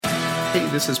Hey,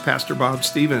 this is Pastor Bob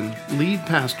Stephen, lead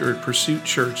pastor at Pursuit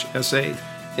Church SA,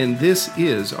 and this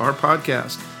is our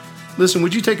podcast. Listen,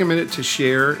 would you take a minute to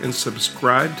share and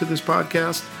subscribe to this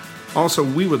podcast? Also,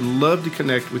 we would love to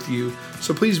connect with you,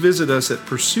 so please visit us at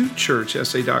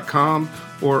pursuitchurchsa.com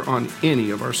or on any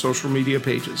of our social media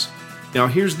pages. Now,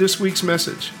 here's this week's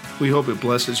message. We hope it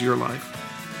blesses your life.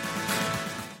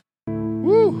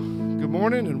 Woo! Good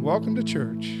morning and welcome to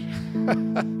church.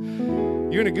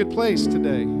 You're in a good place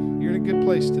today. You're in a good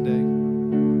place today.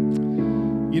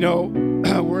 You know,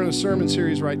 we're in a sermon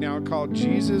series right now called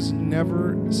Jesus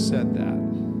Never Said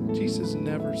That. Jesus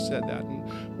never said that.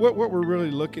 And what we're really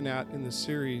looking at in this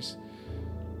series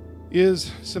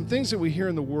is some things that we hear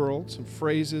in the world, some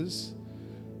phrases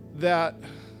that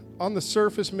on the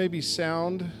surface maybe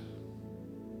sound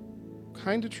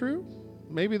kind of true.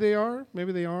 Maybe they are,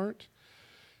 maybe they aren't.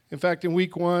 In fact, in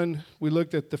week 1, we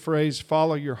looked at the phrase,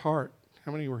 follow your heart.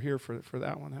 How many were here for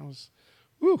that one? That was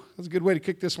a good way to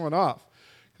kick this one off.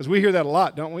 Because we hear that a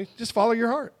lot, don't we? Just follow your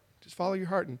heart. Just follow your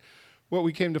heart. And what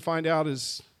we came to find out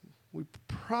is we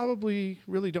probably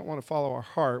really don't want to follow our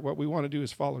heart. What we want to do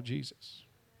is follow Jesus,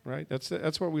 right?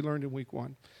 That's what we learned in week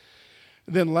 1.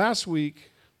 And then last week,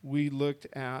 we looked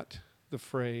at the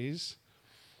phrase,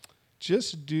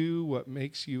 just do what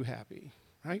makes you happy,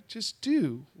 right? Just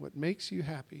do what makes you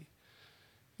happy.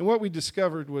 And what we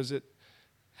discovered was that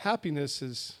happiness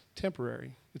is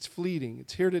temporary. It's fleeting.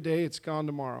 It's here today. It's gone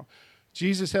tomorrow.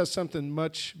 Jesus has something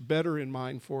much better in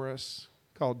mind for us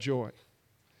called joy.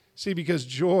 See, because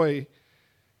joy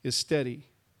is steady.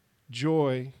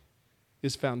 Joy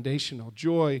is foundational.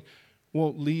 Joy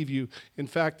won't leave you. In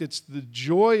fact, it's the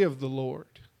joy of the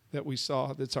Lord that we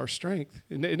saw that's our strength.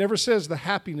 It never says the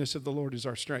happiness of the Lord is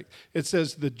our strength. It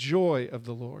says the joy of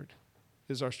the Lord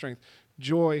is our strength.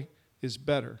 Joy is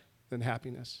better than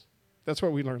happiness. That's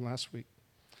what we learned last week.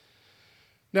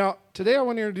 Now, today I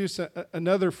want to introduce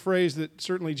another phrase that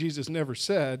certainly Jesus never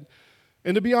said.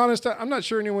 And to be honest, I'm not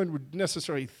sure anyone would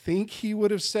necessarily think he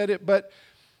would have said it, but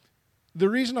the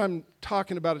reason I'm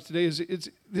talking about it today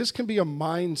is this can be a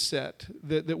mindset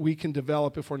that we can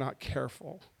develop if we're not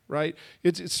careful, right?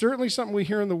 It's certainly something we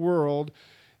hear in the world,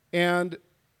 and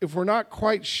if we're not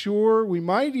quite sure, we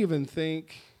might even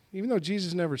think, even though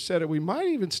Jesus never said it, we might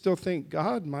even still think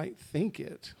God might think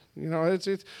it. You know,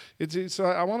 so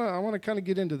I want to kind of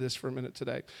get into this for a minute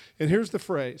today. And here's the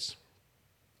phrase: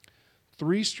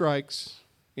 3 strikes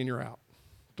and you're out.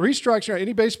 3 strikes, you're out.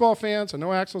 Any baseball fans? I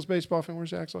know Axel's a baseball fan.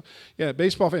 Where's Axel? Yeah,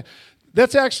 baseball fan.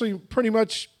 That's actually pretty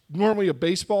much normally a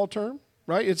baseball term,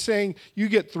 right? It's saying you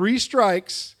get 3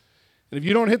 strikes, and if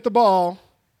you don't hit the ball,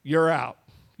 you're out.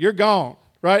 You're gone,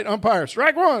 right? Umpire,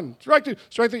 strike 1, strike 2,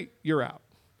 strike 3, you're out.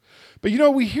 But you know,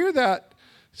 we hear that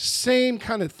same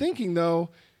kind of thinking, though,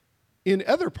 in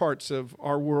other parts of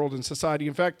our world and society.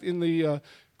 In fact, in the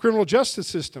criminal justice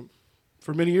system,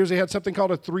 for many years they had something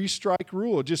called a 3-strike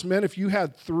rule. It just meant if you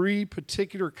had 3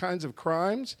 particular kinds of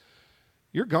crimes,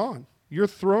 you're gone. You're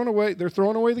thrown away. They're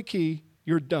throwing away the key.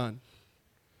 You're done.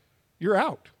 You're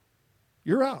out.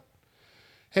 You're out.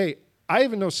 Hey, I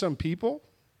even know some people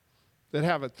that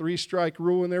have a 3-strike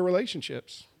rule in their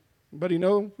relationships. Anybody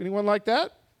know anyone like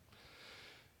that?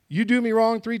 You do me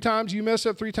wrong 3 times, you mess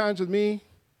up 3 times with me,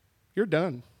 you're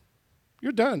done.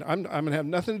 You're done. I'm going to have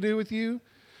nothing to do with you.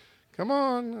 Come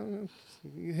on.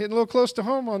 You're hitting a little close to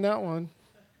home on that one.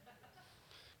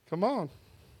 Come on.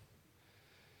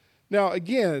 Now,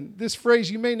 again, this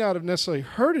phrase, you may not have necessarily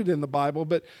heard it in the Bible,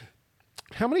 but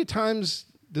how many times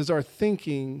does our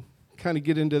thinking kind of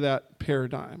get into that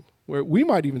paradigm where we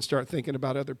might even start thinking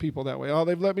about other people that way? Oh,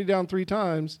 they've let me down 3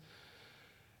 times.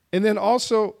 And then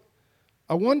also,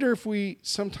 I wonder if we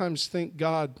sometimes think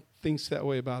God thinks that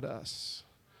way about us.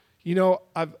 You know,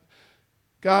 I'm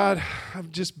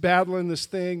just battling this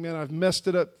thing, man. I've messed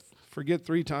it up, forget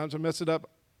 3 times. I messed it up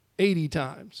 80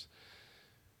 times.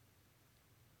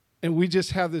 And we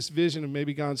just have this vision of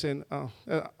maybe God saying, oh,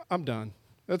 I'm done.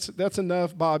 That's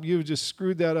enough, Bob. You've just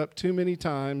screwed that up too many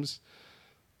times.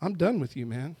 I'm done with you,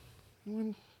 man.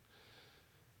 Anyone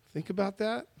think about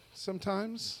that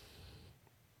sometimes?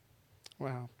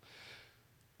 Wow.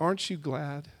 Aren't you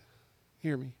glad?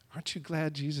 Hear me. Aren't you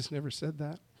glad Jesus never said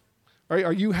that?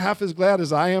 Are you half as glad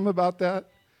as I am about that?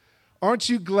 Aren't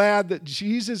you glad that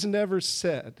Jesus never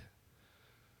said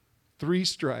 3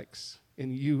 strikes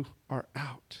and you are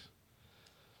out?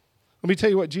 Let me tell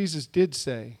you what Jesus did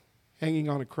say hanging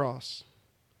on a cross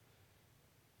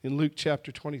in Luke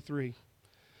chapter 23.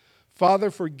 Father,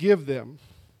 forgive them.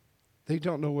 They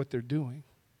don't know what they're doing.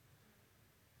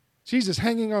 Jesus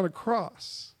hanging on a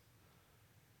cross.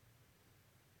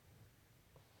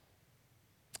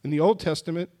 In the Old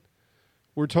Testament,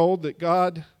 we're told that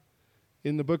God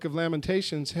in the book of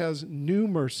Lamentations has new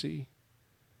mercy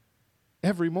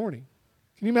every morning.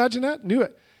 Can you imagine that?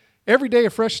 Every day a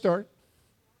fresh start.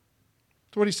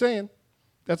 That's what he's saying.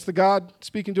 That's the God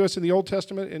speaking to us in the Old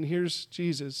Testament, and here's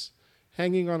Jesus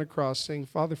hanging on a cross saying,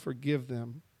 Father, forgive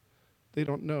them. They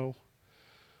don't know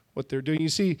what they're doing. You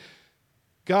see,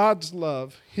 God's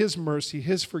love, his mercy,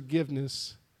 his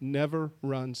forgiveness never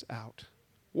runs out.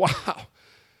 Wow.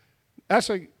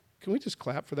 Actually, can we just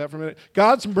clap for that for a minute?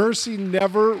 God's mercy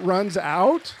never runs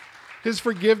out. His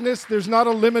forgiveness, there's not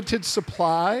a limited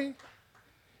supply.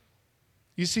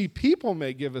 You see, people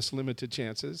may give us limited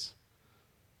chances,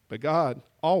 but God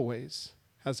always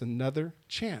has another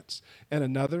chance, and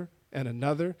another, and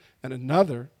another, and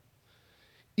another.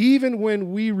 Even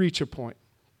when we reach a point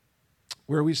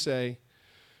where we say,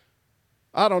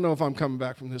 I don't know if I'm coming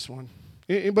back from this one.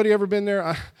 Anybody ever been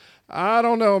there? I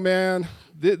don't know, man.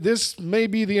 This may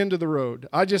be the end of the road.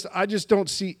 I just don't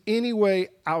see any way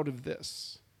out of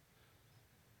this.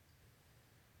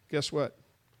 Guess what?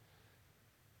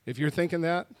 If you're thinking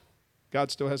that,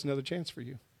 God still has another chance for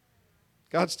you.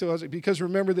 God still has it. Because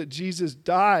remember that Jesus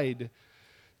died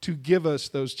to give us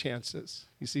those chances.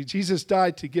 You see, Jesus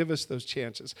died to give us those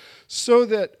chances so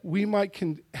that we might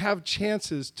have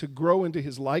chances to grow into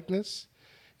his likeness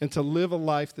and to live a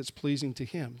life that's pleasing to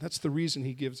him. That's the reason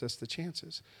he gives us the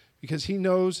chances, because he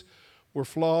knows we're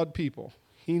flawed people.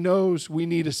 He knows we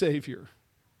need a Savior,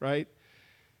 right?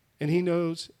 And he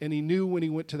knows, and he knew when he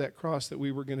went to that cross that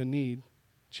we were going to need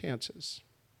chances.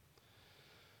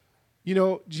 You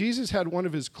know, Jesus had one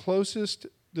of his closest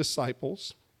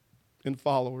disciples and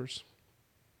followers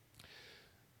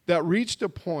that reached a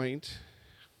point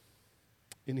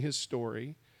in his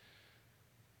story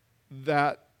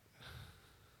that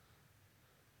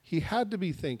he had to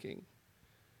be thinking,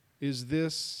 is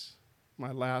this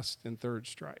my last and third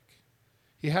strike?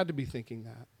 He had to be thinking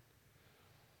that.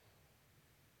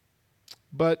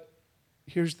 But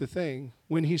here's the thing.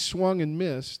 When he swung and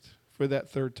missed for that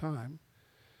third time,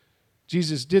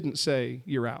 Jesus didn't say,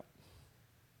 you're out.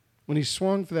 When he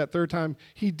swung for that third time,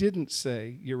 he didn't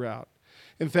say, you're out.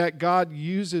 In fact, God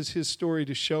uses his story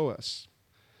to show us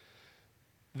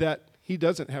that he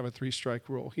doesn't have a three-strike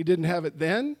rule. He didn't have it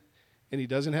then, and he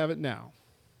doesn't have it now.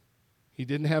 He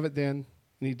didn't have it then,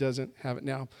 and he doesn't have it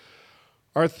now.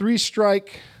 Our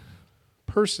three-strike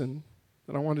person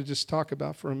that I want to just talk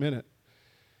about for a minute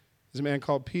is a man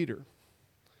called Peter.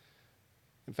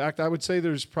 In fact, I would say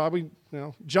there's probably,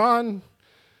 John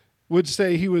would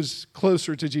say he was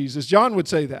closer to Jesus. John would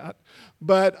say that.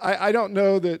 But I don't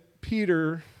know that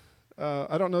Peter,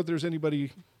 I don't know if there's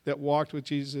anybody that walked with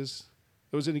Jesus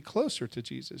that was any closer to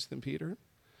Jesus than Peter.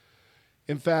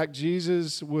 In fact,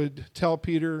 Jesus would tell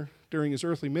Peter during his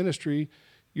earthly ministry,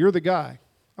 you're the guy.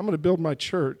 I'm going to build my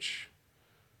church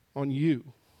on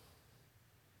you.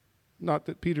 Not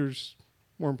that Peter's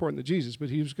more important than Jesus, but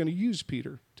he was going to use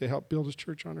Peter to help build his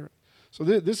church on earth. So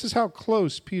this is how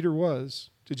close Peter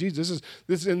was to Jesus.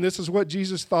 This is what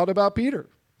Jesus thought about Peter.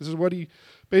 This is what he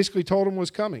basically told him was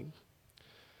coming.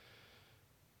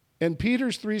 And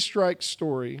Peter's three-strike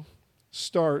story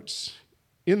starts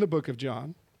in the book of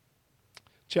John,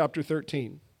 chapter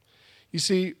 13. You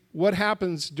see, what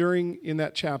happens in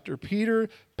that chapter? Peter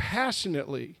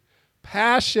passionately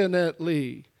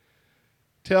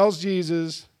tells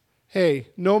Jesus, hey,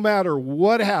 no matter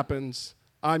what happens,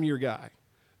 I'm your guy.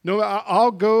 No,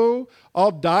 I'll go, I'll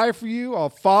die for you, I'll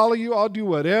follow you, I'll do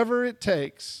whatever it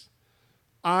takes.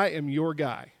 I am your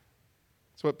guy.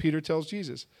 That's what Peter tells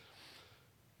Jesus.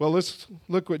 Well, let's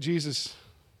look what Jesus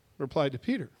replied to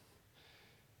Peter.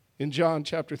 In John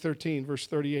chapter 13, verse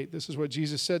 38, this is what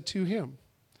Jesus said to him.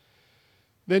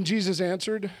 Then Jesus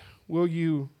answered, will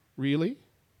you really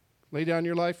lay down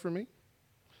your life for me?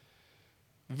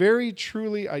 Very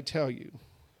truly, I tell you.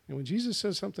 And when Jesus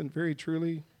says something very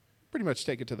truly, pretty much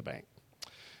take it to the bank.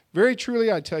 Very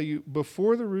truly, I tell you,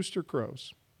 before the rooster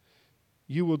crows,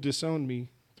 you will disown me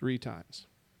 3 times.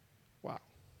 Wow.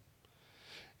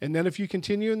 And then if you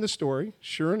continue in the story,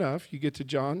 sure enough, you get to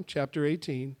John chapter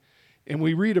 18, and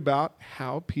we read about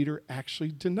how Peter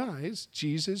actually denies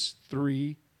Jesus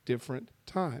 3 different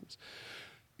times.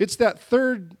 It's that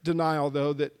third denial,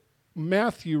 though, that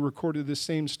Matthew recorded the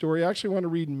same story. I actually want to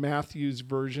read Matthew's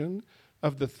version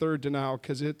of the third denial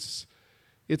because it's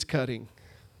cutting.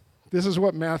 This is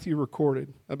what Matthew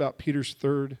recorded about Peter's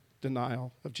third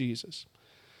denial of Jesus.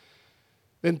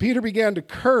 Then Peter began to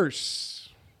curse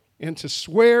and to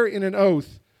swear in an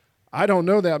oath, I don't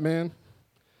know that man.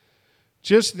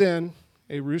 Just then,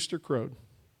 a rooster crowed.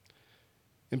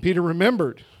 And Peter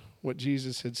remembered what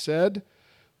Jesus had said,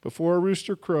 before a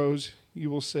rooster crows, you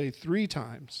will say 3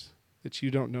 times that you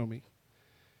don't know me.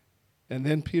 And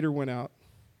then Peter went out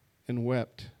and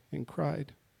wept and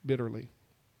cried bitterly.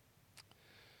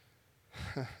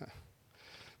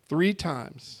 3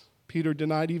 times Peter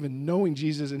denied even knowing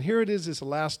Jesus. And here it is, this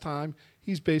last time,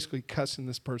 he's basically cussing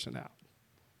this person out.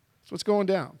 That's what's going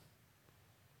down.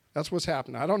 That's what's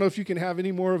happening. I don't know if you can have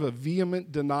any more of a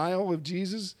vehement denial of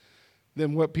Jesus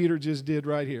than what Peter just did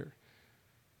right here.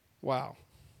 Wow.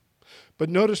 But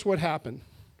notice what happened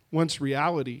once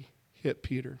reality hit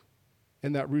Peter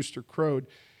and that rooster crowed.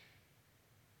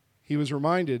 He was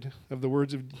reminded of the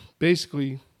words of,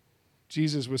 basically,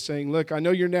 Jesus was saying, look, I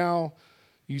know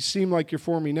you seem like you're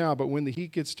for me now, but when the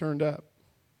heat gets turned up,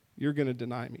 you're going to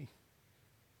deny me.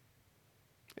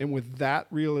 And with that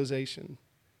realization,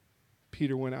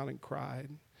 Peter went out and cried.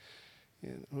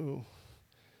 And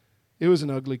it was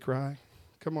an ugly cry.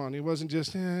 Come on, it wasn't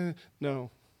just, no.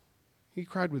 He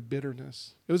cried with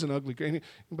bitterness. It was an ugly cry.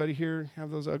 Anybody here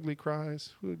have those ugly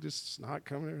cries? Just snot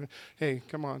coming. Hey,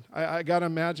 come on. I got to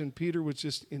imagine Peter was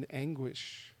just in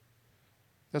anguish.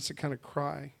 That's the kind of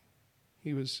cry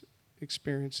he was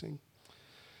experiencing.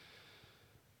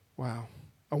 Wow.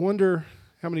 I wonder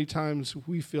how many times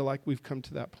we feel like we've come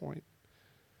to that point.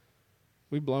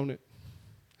 We've blown it.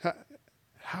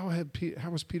 How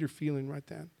was Peter feeling right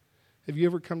then? Have you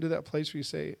ever come to that place where you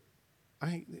say,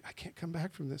 I can't come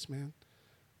back from this, man.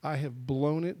 I have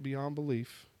blown it beyond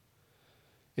belief.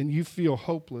 And you feel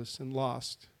hopeless and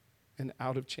lost and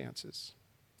out of chances.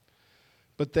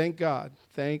 But thank God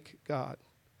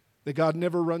that God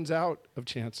never runs out of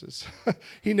chances.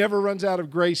 He never runs out of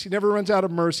grace. He never runs out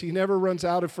of mercy. He never runs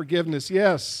out of forgiveness.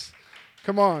 Yes.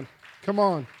 Come on.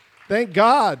 Thank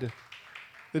God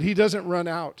that he doesn't run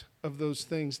out of those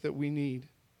things that we need.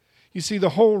 You see, the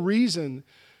whole reason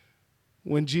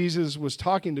when Jesus was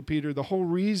talking to Peter, the whole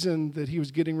reason that he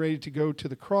was getting ready to go to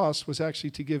the cross was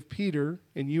actually to give Peter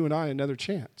and you and I another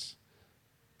chance.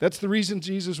 That's the reason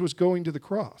Jesus was going to the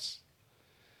cross.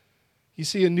 You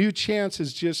see, a new chance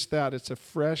is just that. It's a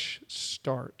fresh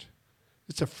start.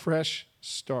 It's a fresh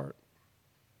start.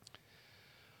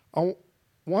 I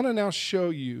want to now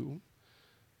show you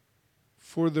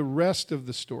for the rest of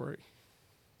the story,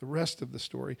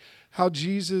 how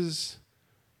Jesus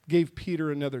gave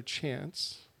Peter another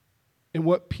chance and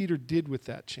what Peter did with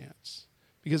that chance.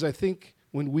 Because I think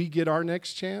when we get our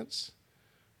next chance,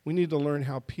 we need to learn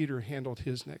how Peter handled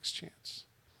his next chance.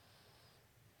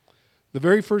 The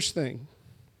very first thing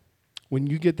when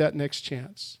you get that next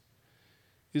chance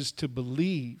is to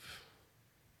believe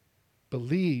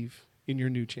in your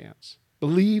new chance.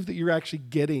 Believe that you're actually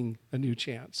getting a new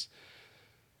chance.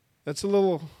 That's a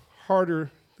little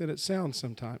harder than it sounds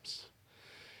sometimes.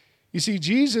 You see,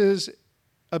 Jesus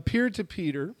appeared to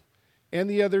Peter and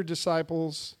the other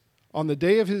disciples on the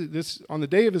day of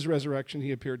his resurrection.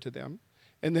 He appeared to them,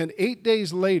 and then 8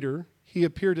 days later, he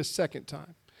appeared a second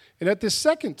time. And at this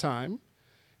second time,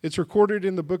 it's recorded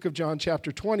in the book of John,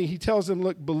 chapter 20. He tells them,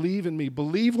 look, believe in me.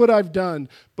 Believe what I've done.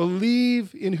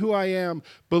 Believe in who I am.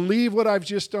 Believe what I've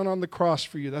just done on the cross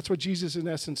for you. That's what Jesus, in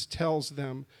essence, tells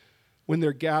them when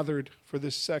they're gathered for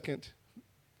this second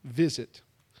visit.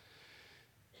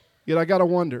 Yet I got to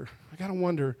wonder,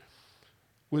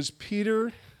 was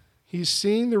Peter, he's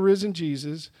seeing the risen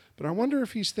Jesus, but I wonder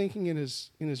if he's thinking in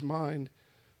his mind,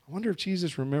 I wonder if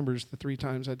Jesus remembers the 3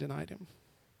 times I denied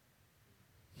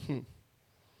him.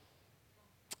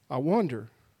 I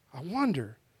wonder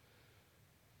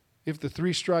if the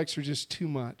 3 strikes are just too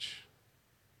much.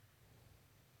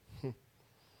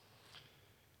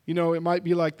 You know, it might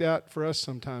be like that for us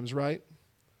sometimes, right?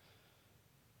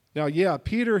 Now, yeah,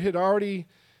 Peter had already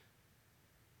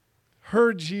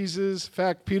heard Jesus. In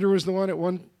fact, Peter was the one at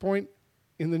one point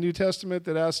in the New Testament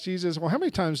that asked Jesus, well, how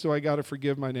many times do I got to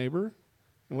forgive my neighbor?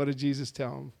 And what did Jesus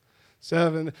tell him?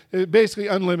 7. Basically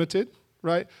unlimited,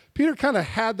 right? Peter kind of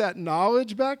had that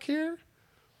knowledge back here.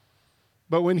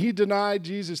 But when he denied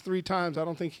Jesus 3 times, I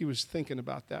don't think he was thinking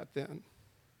about that then,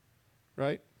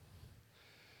 right?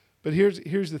 But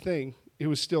here's the thing. It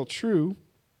was still true.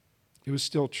 It was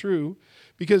still true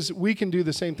because we can do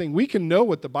the same thing. We can know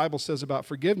what the Bible says about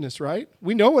forgiveness, right?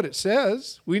 We know what it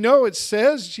says. We know it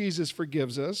says Jesus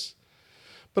forgives us.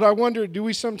 But I wonder, do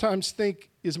we sometimes think,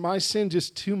 is my sin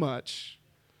just too much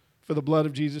for the blood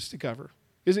of Jesus to cover?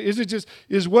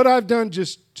 Is what I've done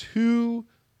just too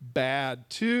bad,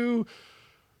 too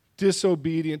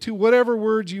disobedient, too whatever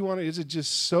words you want to, is it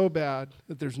just so bad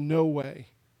that there's no way?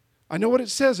 I know what it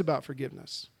says about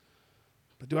forgiveness,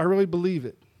 but do I really believe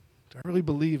it? Do I really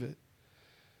believe it?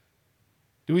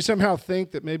 Do we somehow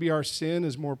think that maybe our sin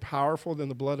is more powerful than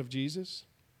the blood of Jesus?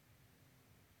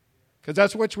 Because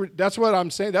that's what I'm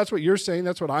saying. That's what you're saying.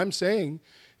 That's what I'm saying.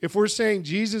 If we're saying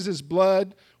Jesus'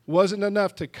 blood wasn't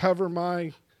enough to cover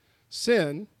my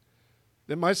sin,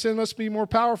 then my sin must be more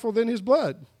powerful than his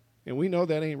blood. And we know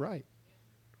that ain't right.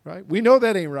 Right? We know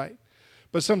that ain't right.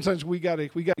 But sometimes we got to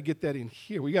get that in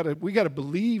here. We got to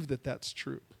believe that that's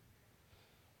true.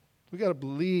 We got to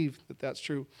believe that that's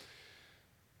true.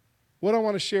 What I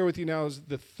want to share with you now is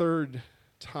the third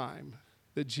time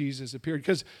that Jesus appeared.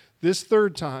 Because this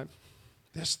third time,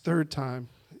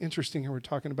 interesting how we're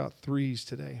talking about threes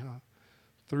today, huh?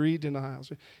 3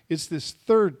 denials. It's this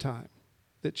third time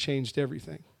that changed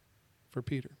everything for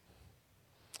Peter.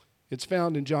 It's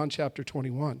found in John chapter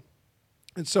 21.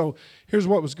 And so here's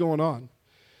what was going on.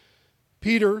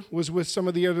 Peter was with some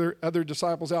of the other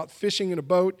disciples out fishing in a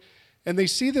boat, and they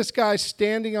see this guy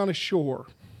standing on a shore.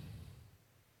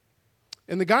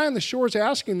 And the guy on the shore is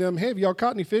asking them, hey, have y'all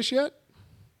caught any fish yet?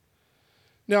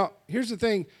 Now, here's the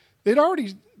thing.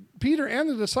 Peter and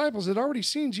the disciples had already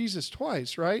seen Jesus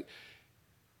twice, right?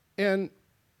 And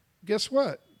guess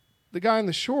what? The guy on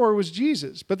the shore was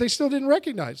Jesus, but they still didn't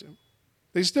recognize him.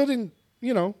 They still didn't,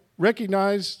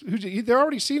 recognize they'd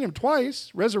already seen him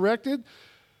twice, resurrected.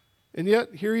 And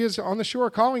yet, here he is on the shore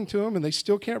calling to him, and they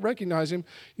still can't recognize him.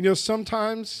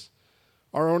 Sometimes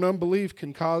our own unbelief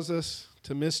can cause us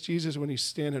to miss Jesus when he's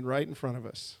standing right in front of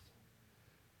us.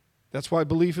 That's why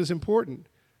belief is important.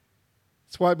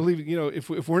 That's why I believe,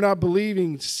 if we're not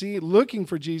believing, looking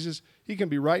for Jesus, he can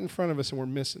be right in front of us and we're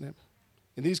missing him.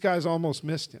 And these guys almost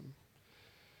missed him.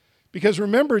 Because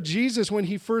remember, Jesus, when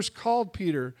he first called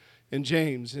Peter and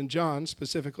James and John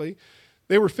specifically,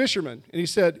 they were fishermen. And he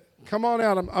said, come on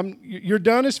out. You're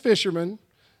done as fishermen.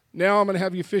 Now I'm going to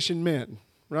have you fishing men.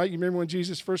 Right? You remember when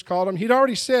Jesus first called them? He'd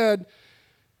already said,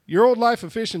 your old life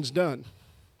of fishing's done.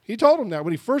 He told them that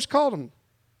when he first called them.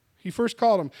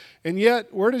 And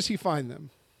yet, where does he find them?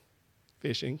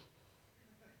 Fishing.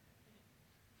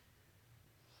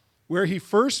 Where he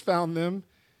first found them,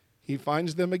 he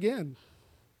finds them again.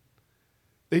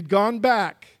 They'd gone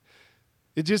back.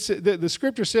 The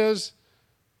scripture says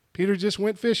Peter just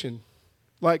went fishing.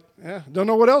 Don't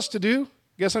know what else to do.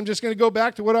 Guess I'm just going to go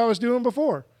back to what I was doing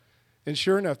before. And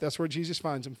sure enough, that's where Jesus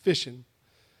finds them, fishing.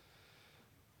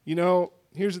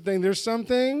 Here's the thing. There's some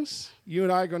things you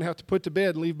and I are going to have to put to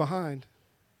bed and leave behind.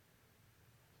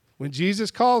 When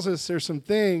Jesus calls us, there's some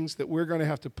things that we're going to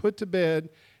have to put to bed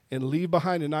and leave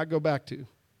behind and not go back to.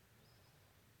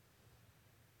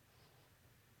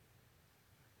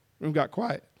 Room got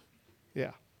quiet.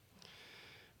 Yeah.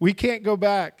 We can't go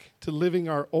back to living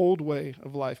our old way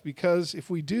of life because if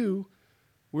we do,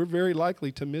 we're very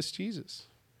likely to miss Jesus.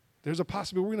 There's a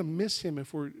possibility we're going to miss him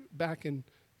if we're back in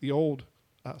the old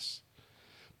us.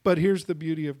 But here's the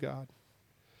beauty of God.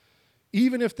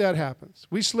 Even if that happens,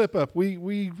 we slip up, we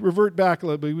revert back a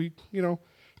little bit,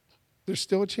 there's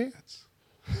still a chance.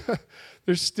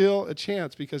 There's still a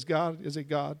chance because God is a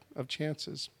God of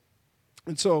chances.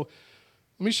 And so,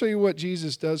 let me show you what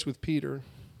Jesus does with Peter.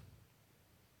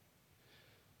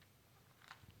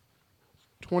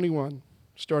 21,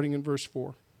 starting in verse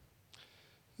 4.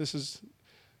 This is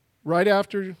right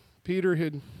after Peter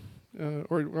had,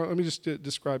 let me just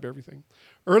describe everything.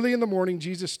 Early in the morning,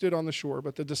 Jesus stood on the shore,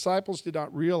 but the disciples did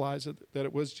not realize that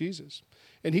it was Jesus.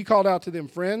 And he called out to them,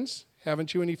 friends,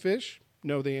 haven't you any fish?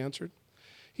 No, they answered.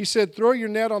 He said, throw your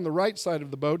net on the right side of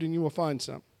the boat and you will find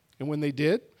some. And when they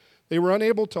did, they were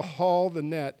unable to haul the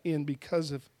net in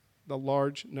because of the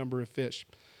large number of fish.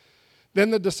 Then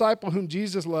the disciple whom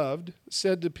Jesus loved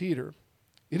said to Peter,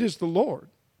 it is the Lord.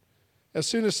 As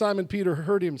soon as Simon Peter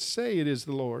heard him say it is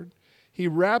the Lord, he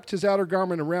wrapped his outer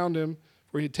garment around him,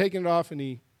 for he had taken it off, and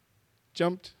he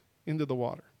jumped into the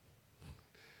water.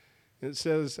 And it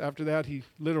says after that, he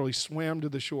literally swam to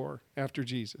the shore after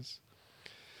Jesus.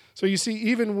 So you see,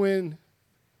 even when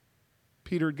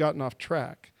Peter had gotten off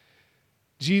track,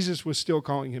 Jesus was still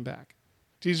calling him back.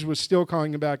 Jesus was still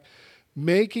calling him back,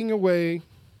 making a way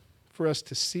for us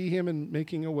to see him and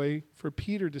making a way for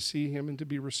Peter to see him and to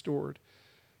be restored.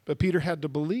 But Peter had to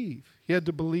believe. He had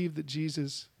to believe that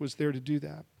Jesus was there to do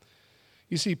that.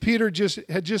 You see, Peter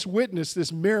had just witnessed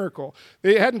this miracle.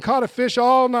 They hadn't caught a fish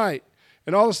all night.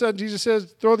 And all of a sudden, Jesus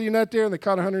says, throw the net there, and they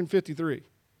caught 153.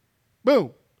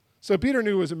 Boom. So Peter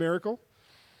knew it was a miracle.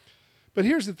 But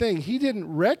here's the thing. He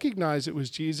didn't recognize it was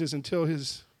Jesus until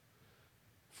his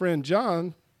friend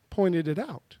John pointed it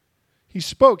out. He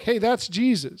spoke, hey, that's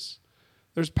Jesus.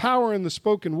 There's power in the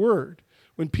spoken word.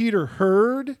 When Peter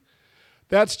heard,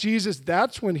 that's Jesus,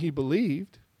 that's when he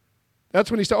believed. That's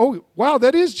when he said, oh, wow,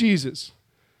 that is Jesus.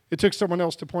 It took someone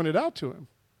else to point it out to him,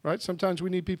 right? Sometimes we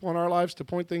need people in our lives to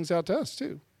point things out to us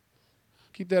too.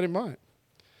 Keep that in mind.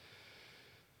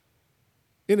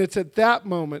 And it's at that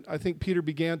moment, I think Peter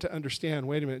began to understand,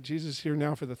 wait a minute, Jesus is here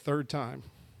now for the third time.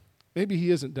 maybe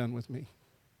he isn't done with me.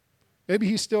 Maybe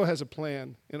he still has a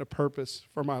plan and a purpose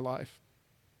for my life.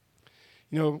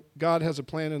 You know, God has a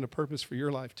plan and a purpose for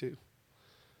your life too.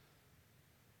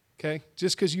 Okay?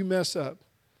 Just because you mess up,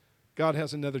 God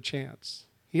has another chance.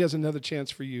 He has another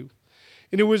chance for you.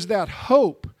 And it was that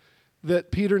hope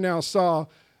that Peter now saw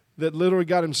that literally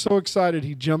got him so excited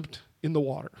he jumped in the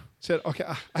water. Said, okay,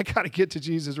 I got to get to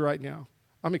Jesus right now.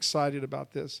 I'm excited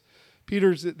about this.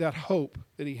 Peter's that hope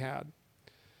that he had.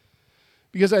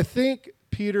 Because I think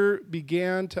Peter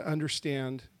began to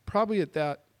understand, probably at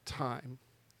that time,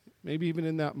 maybe even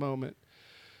in that moment,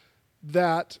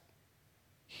 that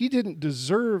he didn't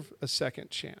deserve a second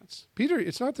chance.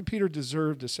 It's not that Peter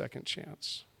deserved a second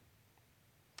chance.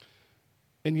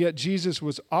 And yet Jesus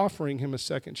was offering him a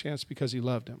second chance because he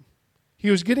loved him.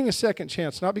 He was getting a second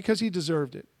chance, not because he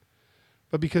deserved it,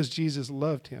 but because Jesus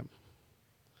loved him.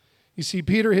 You see,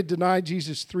 Peter had denied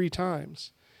Jesus 3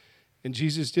 times, and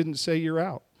Jesus didn't say, "You're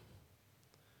out."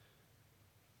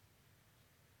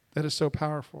 That is so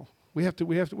powerful. We have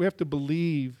to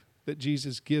believe that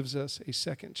Jesus gives us a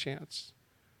second chance.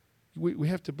 We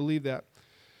have to believe that.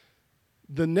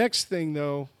 The next thing,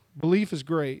 though, belief is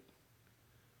great.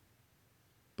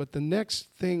 But the next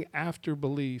thing after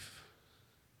belief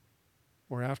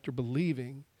or after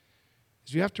believing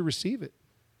is you have to receive it.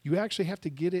 You actually have to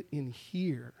get it in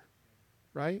here,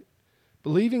 right?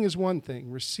 Believing is one thing.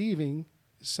 Receiving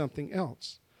is something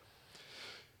else.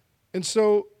 And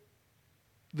so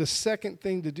the second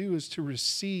thing to do is to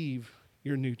receive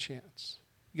your new chance.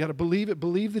 You got to believe it.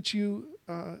 Believe that you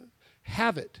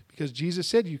have it because Jesus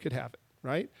said you could have it,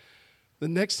 right? The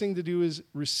next thing to do is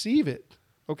receive it,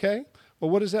 okay? Well,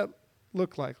 what does that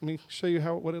look like? Let me show you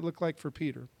what it looked like for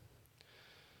Peter.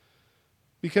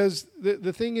 Because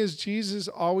the thing is, Jesus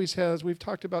always has, we've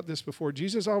talked about this before,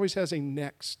 Jesus always has a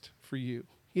next for you.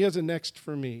 He has a next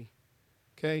for me,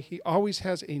 okay? He always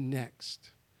has a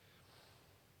next.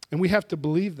 And we have to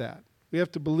believe that. We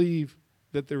have to believe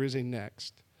that there is a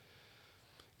next.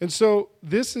 And so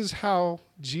this is how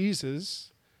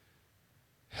Jesus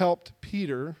helped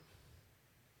Peter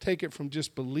take it from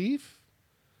just belief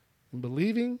and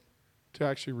believing to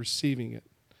actually receiving it.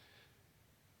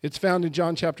 It's found in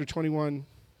John chapter 21,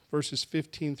 verses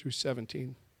 15 through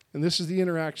 17. And this is the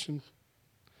interaction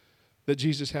that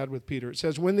Jesus had with Peter. It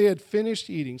says, when they had finished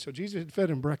eating, so Jesus had fed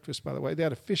him breakfast, by the way. They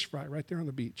had a fish fry right there on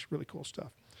the beach. Really cool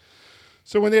stuff.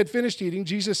 So when they had finished eating,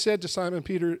 Jesus said to Simon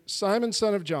Peter, "Simon,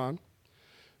 son of John,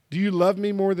 do you love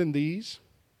me more than these?"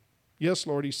 "Yes,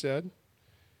 Lord," he said.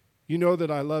 "You know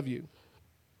that I love you."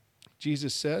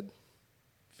 Jesus said,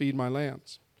 "Feed my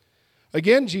lambs."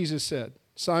 Again, Jesus said,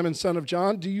 "Simon, son of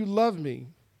John, do you love me?"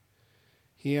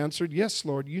 He answered, "Yes,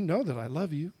 Lord, you know that I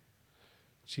love you."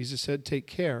 Jesus said, "Take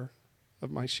care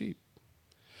of my sheep."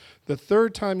 The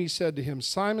third time he said to him,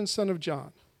 "Simon, son of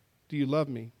John, do you love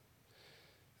me?"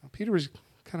 Now, Peter was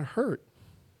kind of hurt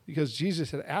because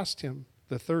Jesus had asked him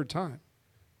the third time,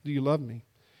 "Do you love me?"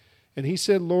 And he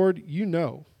said, "Lord, you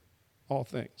know all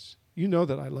things. You know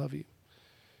that I love you."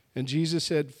 And Jesus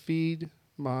said, "Feed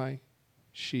my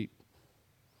sheep."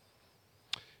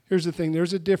 Here's the thing.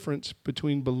 There's a difference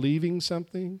between believing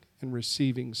something and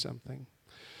receiving something.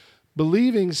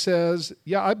 Believing says,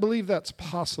 yeah, I believe that's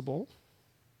possible.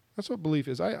 That's what belief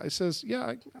is. It says,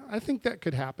 yeah, I think that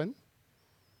could happen.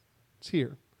 It's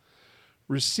here.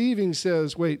 Receiving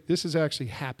says, wait, this is actually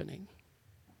happening.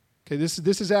 Okay,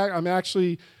 I'm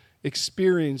actually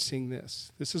experiencing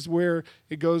this. This is where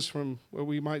it goes from what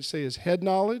we might say is head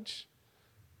knowledge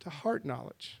to heart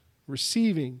knowledge.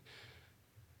 Receiving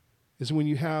is when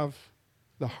you have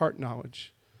the heart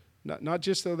knowledge. Not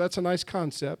just, though, that's a nice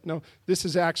concept. No, this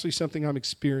is actually something I'm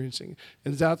experiencing.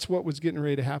 And that's what was getting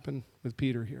ready to happen with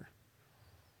Peter here.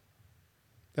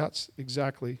 That's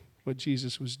exactly what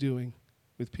Jesus was doing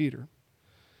with Peter.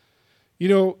 You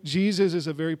know, Jesus is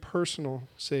a very personal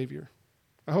Savior.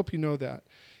 I hope you know that.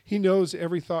 He knows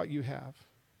every thought you have,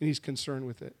 and he's concerned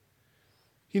with it.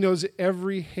 He knows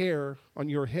every hair on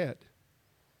your head.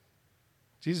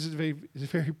 Jesus is a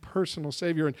very personal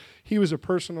Savior, and he was a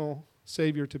personal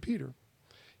Savior to Peter.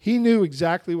 He knew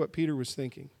exactly what Peter was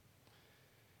thinking,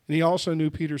 and he also knew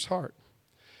Peter's heart.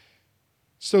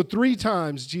 So 3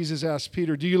 times Jesus asked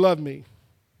Peter, "Do you love me?"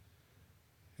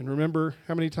 And remember,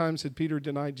 how many times had Peter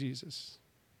denied Jesus?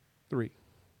 3.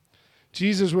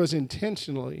 Jesus was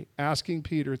intentionally asking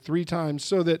Peter 3 times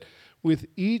so that with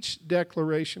each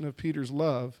declaration of Peter's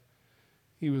love,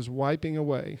 he was wiping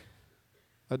away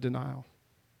a denial.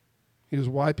 He was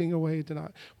wiping away a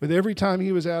denial. With every time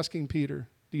he was asking Peter,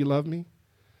 "Do you love me?"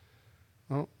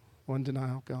 Oh, 1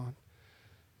 denial gone.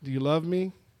 "Do you love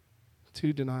me?"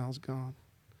 2 denials gone.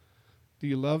 "Do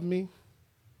you love me?"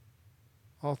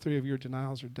 All 3 of your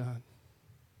denials are done.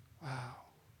 Wow.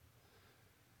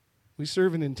 We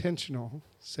serve an intentional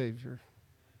Savior.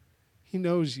 He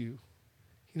knows you.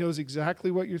 He knows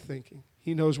exactly what you're thinking.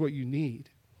 He knows what you need.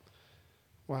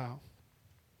 Wow.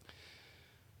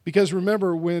 Because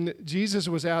remember, when Jesus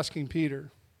was asking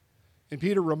Peter, and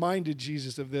Peter reminded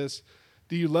Jesus of this,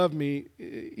 do you love me?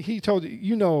 He told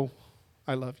you know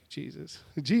I love you, Jesus.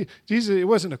 Jesus, it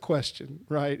wasn't a question,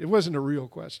 right? It wasn't a real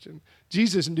question.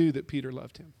 Jesus knew that Peter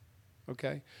loved him,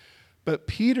 okay? But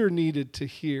Peter needed to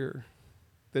hear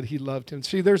that he loved him.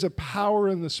 See, there's a power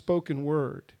in the spoken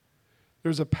word.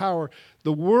 There's a power.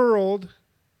 The world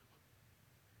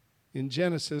in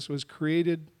Genesis was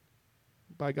created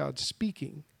by God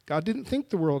speaking. God didn't think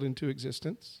the world into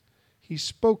existence. He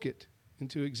spoke it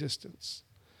into existence.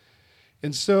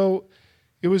 And so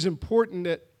it was important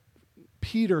that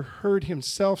Peter heard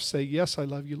himself say, yes, I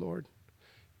love you, Lord.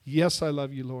 Yes, I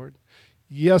love you, Lord.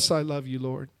 Yes, I love you,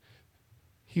 Lord.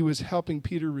 He was helping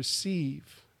Peter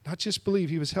receive, not just believe,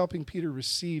 he was helping Peter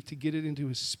receive to get it into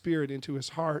his spirit, into his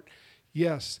heart.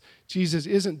 Yes, Jesus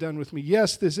isn't done with me.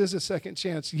 Yes, this is a second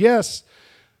chance. Yes,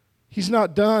 he's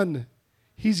not done.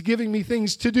 He's giving me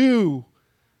things to do.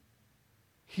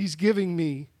 He's giving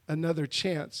me another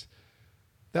chance.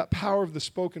 That power of the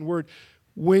spoken word.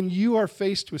 When you are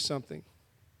faced with something,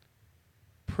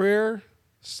 prayer,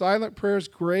 silent prayer is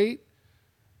great,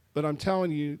 but I'm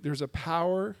telling you, there's a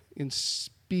power in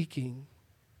speaking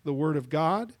the word of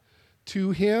God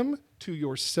to him, to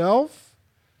yourself.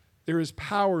 There is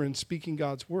power in speaking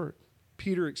God's word.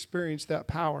 Peter experienced that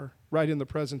power right in the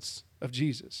presence of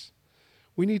Jesus.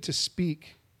 We need to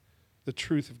speak the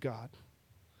truth of God.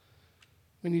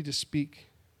 We need to speak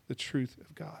the truth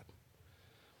of God.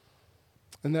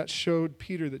 And that showed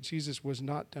Peter that Jesus was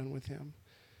not done with him.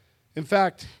 In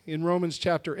fact, in Romans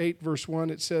chapter 8, verse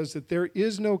 1, it says that there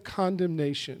is no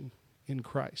condemnation in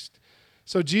Christ.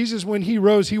 So Jesus, when he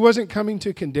rose, he wasn't coming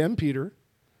to condemn Peter.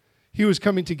 He was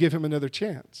coming to give him another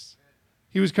chance.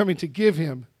 He was coming to give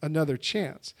him another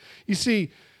chance. You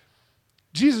see,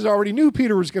 Jesus already knew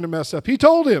Peter was going to mess up. He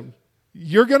told him,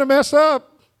 you're going to mess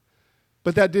up.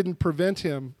 But that didn't prevent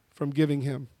him from giving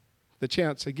him the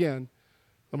chance again.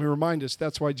 Let me remind us,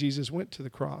 that's why Jesus went to the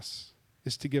cross,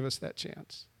 is to give us that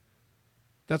chance.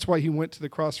 That's why he went to the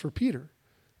cross for Peter,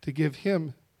 to give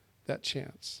him that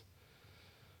chance.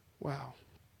 Wow.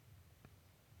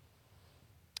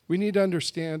 We need to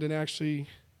understand and actually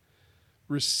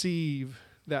receive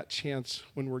that chance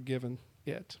when we're given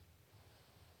it.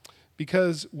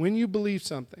 Because when you believe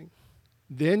something,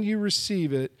 then you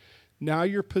receive it, now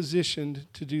you're positioned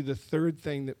to do the third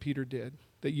thing that Peter did,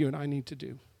 that you and I need to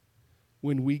do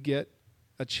when we get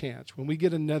a chance, when we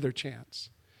get another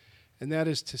chance. And that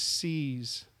is to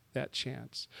seize that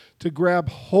chance, to grab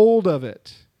hold of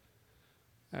it.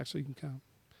 Actually, you can come.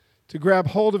 To grab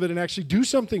hold of it and actually do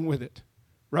something with it,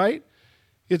 right?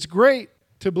 It's great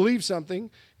to believe something.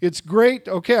 It's great,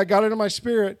 okay, I got it in my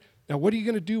spirit. Now, what are you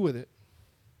going to do with it?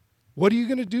 What are you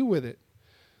going to do with it?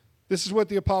 This is what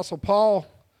the Apostle Paul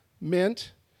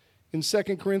meant in 2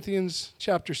 Corinthians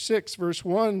chapter 6, verse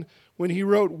 1, when he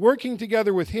wrote, working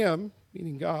together with him,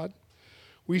 meaning God,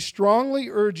 we strongly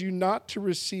urge you not to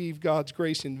receive God's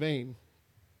grace in vain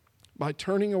by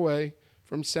turning away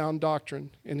from sound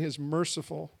doctrine and his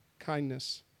merciful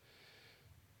kindness.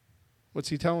 What's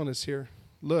he telling us here?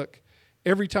 Look,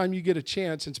 every time you get a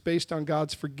chance, it's based on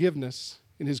God's forgiveness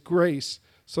and his grace,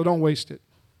 so don't waste it.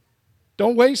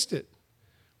 Don't waste it.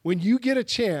 When you get a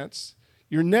chance,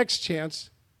 your next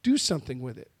chance, do something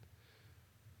with it.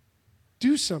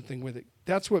 Do something with it.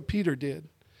 That's what Peter did.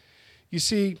 You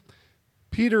see,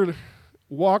 Peter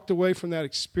walked away from that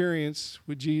experience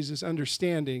with Jesus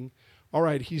understanding, all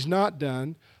right, he's not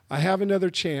done. I have another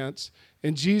chance.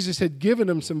 And Jesus had given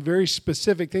him some very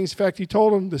specific things. In fact, he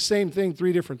told him the same thing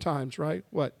 3 different times, right?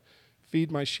 What?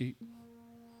 Feed my sheep.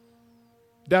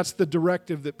 That's the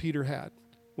directive that Peter had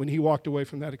when he walked away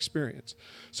from that experience.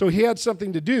 So he had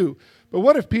something to do. But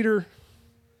what if Peter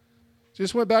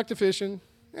just went back to fishing?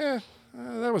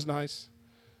 That was nice.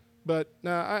 But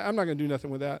I'm not going to do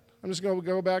nothing with that. I'm just going to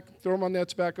go back, throw my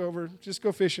nets back over, just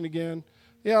go fishing again.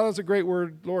 Yeah, that was a great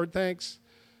word, Lord, thanks.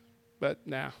 But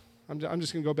I'm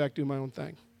just going to go back do my own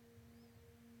thing.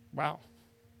 Wow.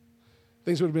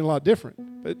 Things would have been a lot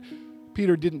different. But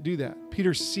Peter didn't do that.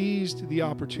 Peter seized the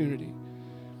opportunity.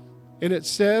 And it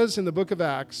says in the book of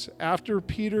Acts, after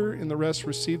Peter and the rest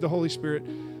received the Holy Spirit,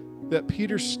 that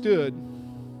Peter stood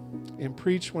and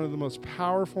preached one of the most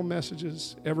powerful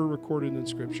messages ever recorded in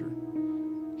Scripture.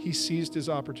 He seized his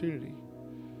opportunity.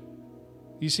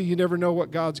 You see, you never know what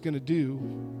God's going to do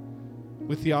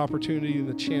with the opportunity and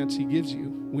the chance he gives you.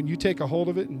 When you take a hold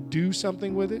of it and do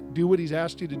something with it, do what he's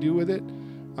asked you to do with it,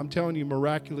 I'm telling you,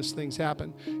 miraculous things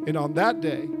happen. And on that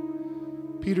day,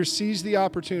 Peter seized the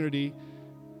opportunity,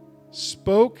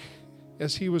 spoke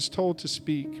as he was told to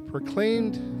speak,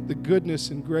 proclaimed the goodness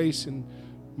and grace and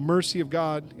mercy of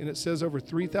God, and it says over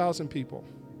 3,000 people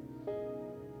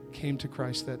came to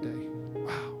Christ that day.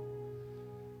 Wow.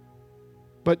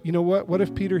 But you know what? What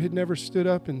if Peter had never stood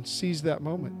up and seized that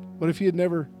moment? What if he had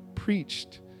never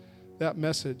preached that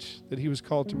message that he was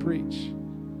called to preach?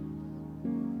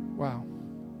 Wow.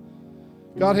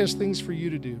 God has things for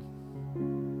you to do.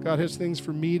 God has things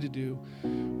for me to do.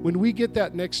 When we get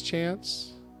that next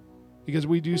chance, because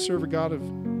we do serve a God of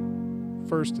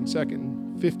first and second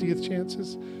and 50th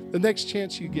chances, the next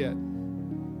chance you get,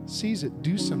 seize it.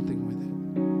 Do something with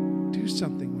it. Do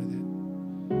something with it.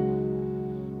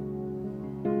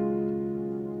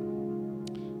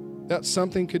 That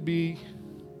something could be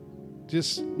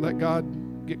just let God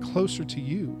get closer to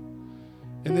you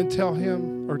and then tell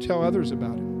him or tell others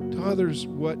about him. Tell others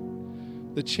what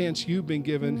the chance you've been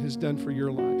given has done for your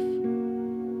life.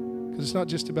 Because it's not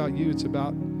just about you, it's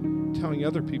about telling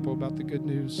other people about the good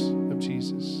news of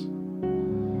Jesus.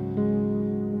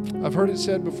 I've heard it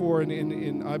said before,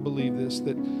 and I believe this,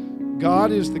 that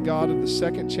God is the God of the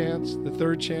second chance, the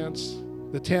third chance,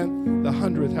 the 10th, the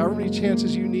 100th, however many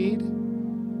chances you need,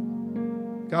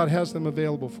 God has them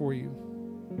available for you.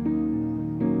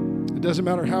 It doesn't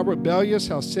matter how rebellious,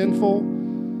 how sinful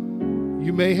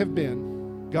you may have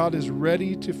been. God is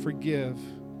ready to forgive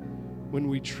when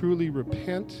we truly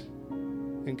repent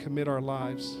and commit our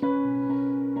lives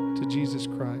to Jesus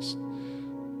Christ.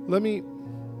 Let me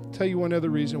tell you one other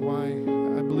reason why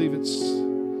I believe it's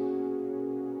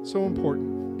so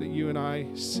important that you and I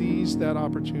seize that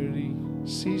opportunity,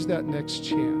 seize that next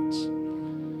chance.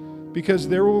 Because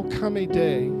there will come a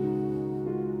day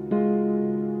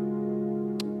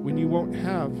when you won't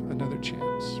have another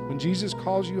chance. When Jesus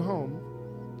calls you home,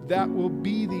 that will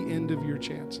be the end of your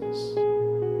chances.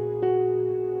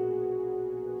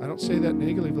 I don't say that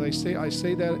negatively. I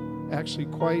say that actually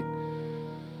quite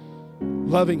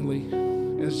lovingly,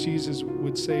 as Jesus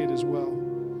would say it as well.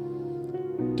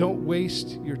 Don't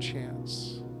waste your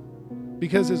chance.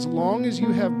 Because as long as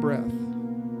you have breath,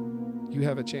 you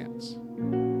have a chance.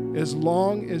 As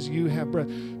long as you have breath.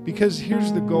 Because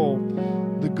here's the goal.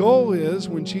 The goal is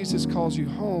when Jesus calls you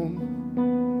home,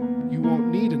 you won't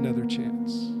need another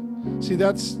chance. See,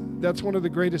 that's one of the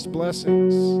greatest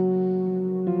blessings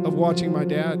of watching my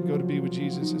dad go to be with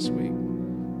Jesus this week.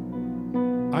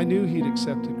 I knew he'd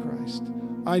accepted Christ.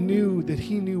 I knew that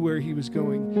he knew where he was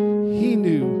going. He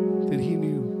knew that he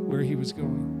knew where he was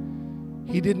going.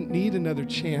 He didn't need another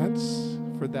chance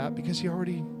for that because he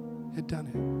already had done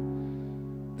it.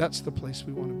 That's the place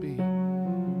we want to be.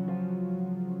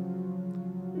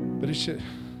 But it should,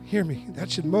 hear me, that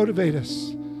should motivate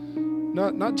us.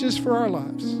 Not just for our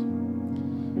lives.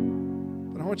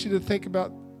 But I want you to think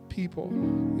about people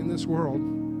in this world.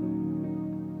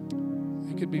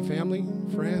 It could be family,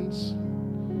 friends,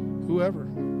 whoever.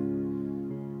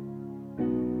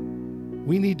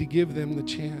 We need to give them the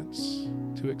chance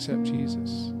to accept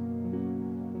Jesus.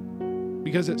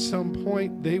 Because at some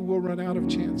point, they will run out of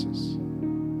chances.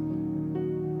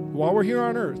 While we're here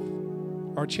on earth,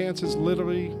 our chances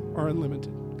literally are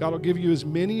unlimited. God will give you as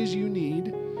many as you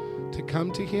need to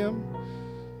come to him,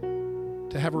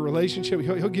 to have a relationship.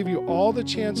 He'll give you all the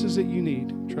chances that you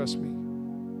need. Trust me.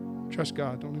 Trust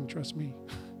God. Don't even trust me.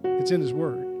 It's in his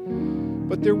word.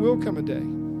 But there will come a day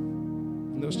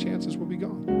when those chances will be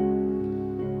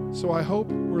gone. So I hope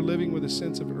we're living with a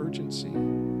sense of urgency. And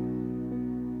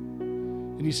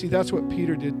you see, that's what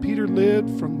Peter did. Peter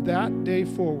lived from that day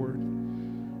forward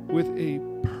with a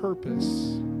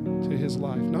purpose to his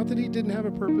life. Not that he didn't have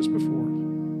a purpose before.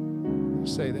 I'll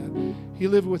say that. He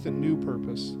lived with a new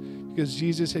purpose because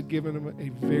Jesus had given him a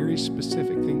very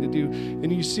specific thing to do.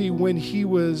 And you see, when he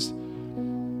was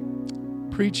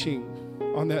preaching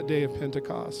on that day of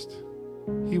Pentecost,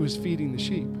 he was feeding the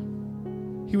sheep.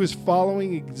 He was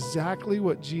following exactly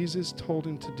what Jesus told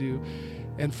him to do.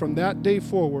 And from that day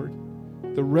forward,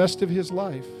 the rest of his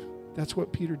life, that's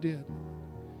what Peter did.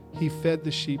 He fed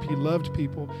the sheep. He loved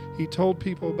people. He told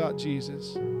people about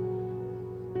Jesus.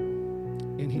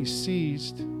 And he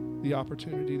seized the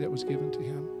opportunity that was given to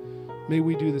him. May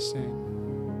we do the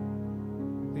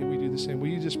same. May we do the same. Will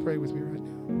you just pray with me right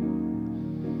now?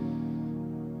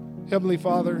 Heavenly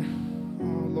Father,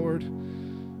 oh Lord,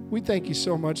 we thank you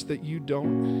so much that you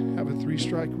don't have a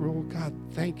 3-strike rule. God,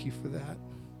 thank you for that.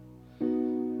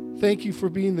 Thank you for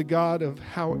being the God of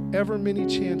however many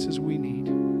chances we need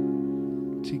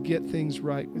to get things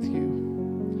right with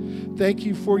you. Thank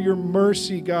you for your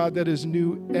mercy, God, that is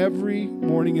new every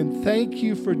morning. And thank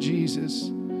you for Jesus,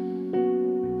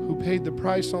 who paid the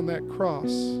price on that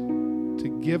cross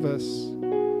to give us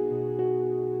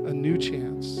a new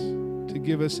chance, to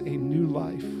give us a new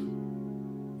life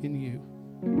in you.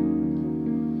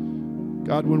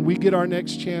 God, when we get our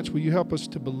next chance, will you help us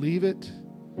to believe it,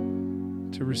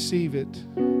 to receive it,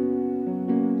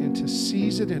 and to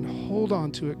seize it and hold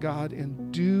on to it, God,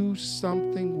 and do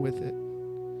something with it.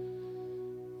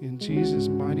 In Jesus'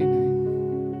 mighty name.